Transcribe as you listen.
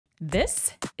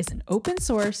This is an open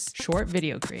source short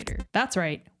video creator. That's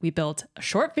right, we built a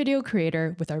short video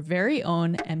creator with our very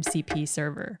own MCP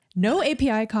server. No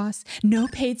API costs, no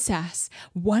paid SaaS,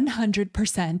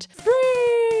 100%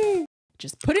 free!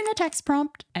 Just put in a text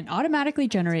prompt and automatically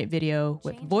generate video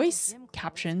with voice,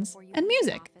 captions, and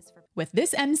music. With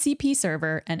this MCP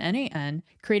server and n8n,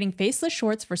 creating faceless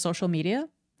shorts for social media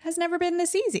has never been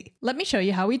this easy. Let me show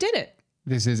you how we did it.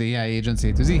 This is AI Agents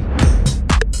A to Z.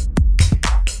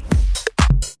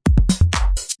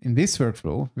 In this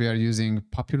workflow, we are using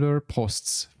popular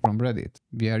posts from Reddit.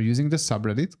 We are using the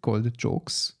subreddit called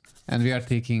Jokes, and we are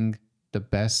taking the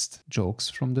best jokes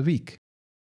from the week.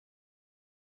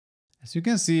 As you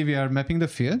can see, we are mapping the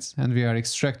fields and we are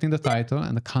extracting the title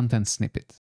and the content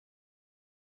snippet.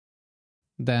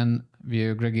 Then we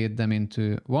aggregate them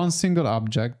into one single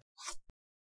object.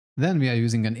 Then we are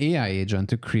using an AI agent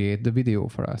to create the video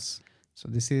for us. So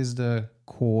this is the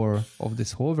core of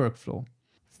this whole workflow.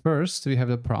 First, we have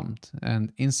the prompt,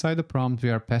 and inside the prompt,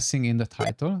 we are passing in the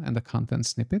title and the content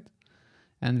snippet,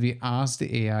 and we ask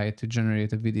the AI to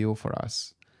generate a video for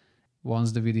us.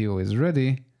 Once the video is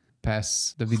ready,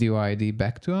 pass the video ID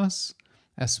back to us,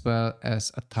 as well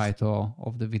as a title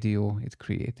of the video it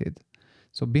created.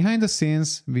 So behind the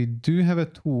scenes, we do have a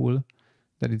tool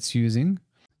that it's using.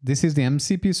 This is the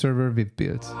MCP server we've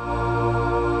built.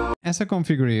 As a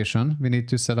configuration, we need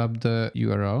to set up the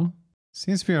URL.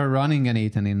 Since we are running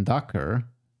n8n in Docker,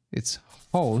 it's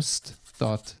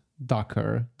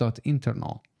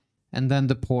host.docker.internal, and then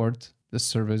the port the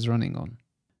server is running on.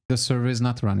 The server is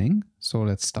not running, so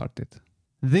let's start it.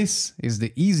 This is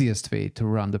the easiest way to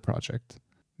run the project.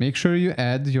 Make sure you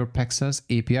add your PEXELS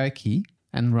API key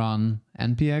and run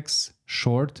npx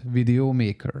short video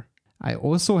maker. I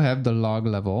also have the log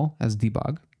level as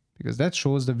debug, because that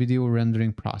shows the video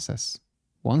rendering process.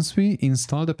 Once we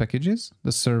install the packages,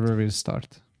 the server will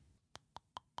start.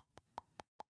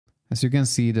 As you can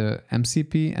see, the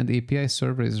MCP and API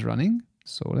server is running.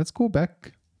 So let's go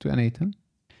back to n8n.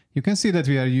 You can see that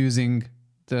we are using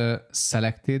the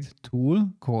selected tool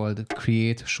called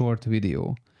Create Short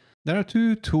Video. There are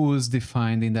two tools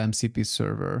defined in the MCP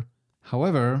server.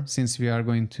 However, since we are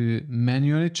going to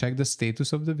manually check the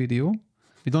status of the video,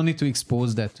 we don't need to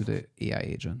expose that to the AI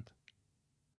agent.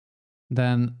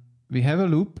 Then we have a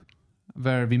loop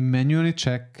where we manually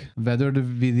check whether the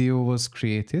video was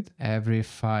created every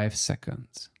 5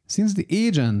 seconds. Since the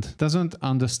agent doesn't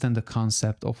understand the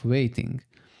concept of waiting,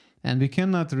 and we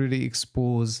cannot really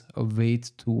expose a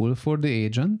wait tool for the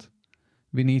agent,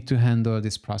 we need to handle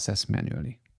this process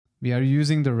manually. We are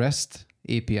using the REST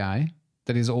API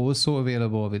that is also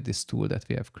available with this tool that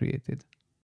we have created.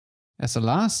 As a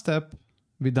last step,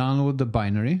 we download the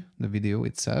binary, the video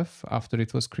itself, after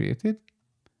it was created,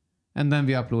 and then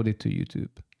we upload it to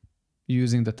YouTube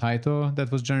using the title that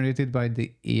was generated by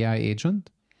the AI agent,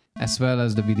 as well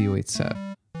as the video itself.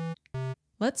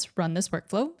 Let's run this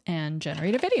workflow and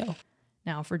generate a video.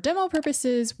 Now, for demo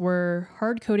purposes, we're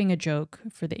hard coding a joke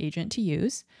for the agent to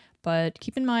use, but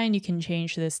keep in mind you can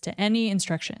change this to any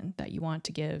instruction that you want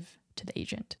to give to the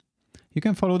agent. You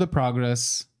can follow the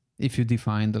progress if you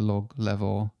define the log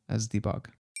level as debug.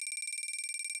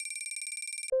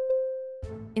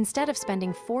 Instead of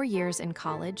spending 4 years in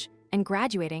college and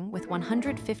graduating with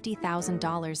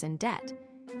 $150,000 in debt,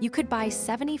 you could buy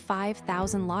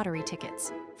 75,000 lottery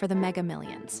tickets for the Mega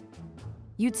Millions.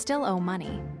 You'd still owe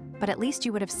money, but at least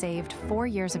you would have saved 4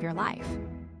 years of your life.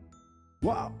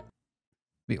 Wow!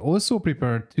 We also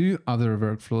prepared 2 other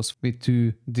workflows with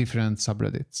 2 different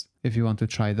subreddits, if you want to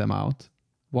try them out.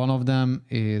 One of them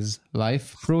is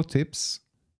Life Pro Tips,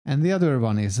 and the other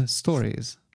one is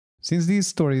Stories. Since these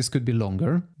stories could be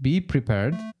longer, be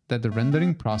prepared that the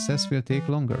rendering process will take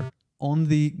longer. On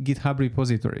the GitHub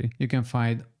repository, you can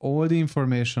find all the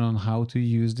information on how to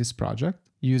use this project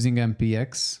using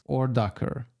npx or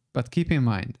Docker. But keep in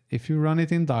mind, if you run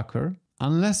it in Docker,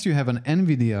 unless you have an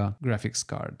NVIDIA graphics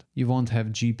card, you won't have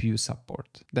GPU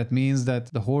support. That means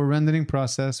that the whole rendering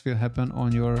process will happen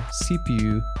on your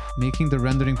CPU, making the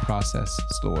rendering process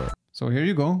slower. So here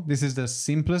you go. This is the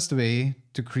simplest way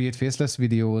to create faceless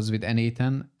videos with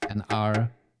n8n and our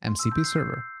MCP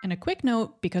server. And a quick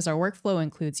note, because our workflow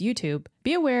includes YouTube,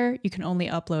 be aware you can only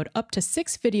upload up to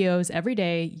 6 videos every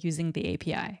day using the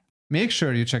API. Make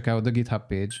sure you check out the GitHub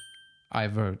page.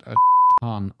 I've worked a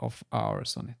ton of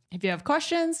hours on it. If you have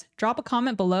questions, drop a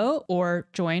comment below or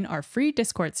join our free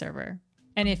Discord server.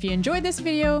 And if you enjoyed this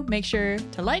video, make sure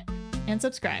to like and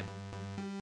subscribe.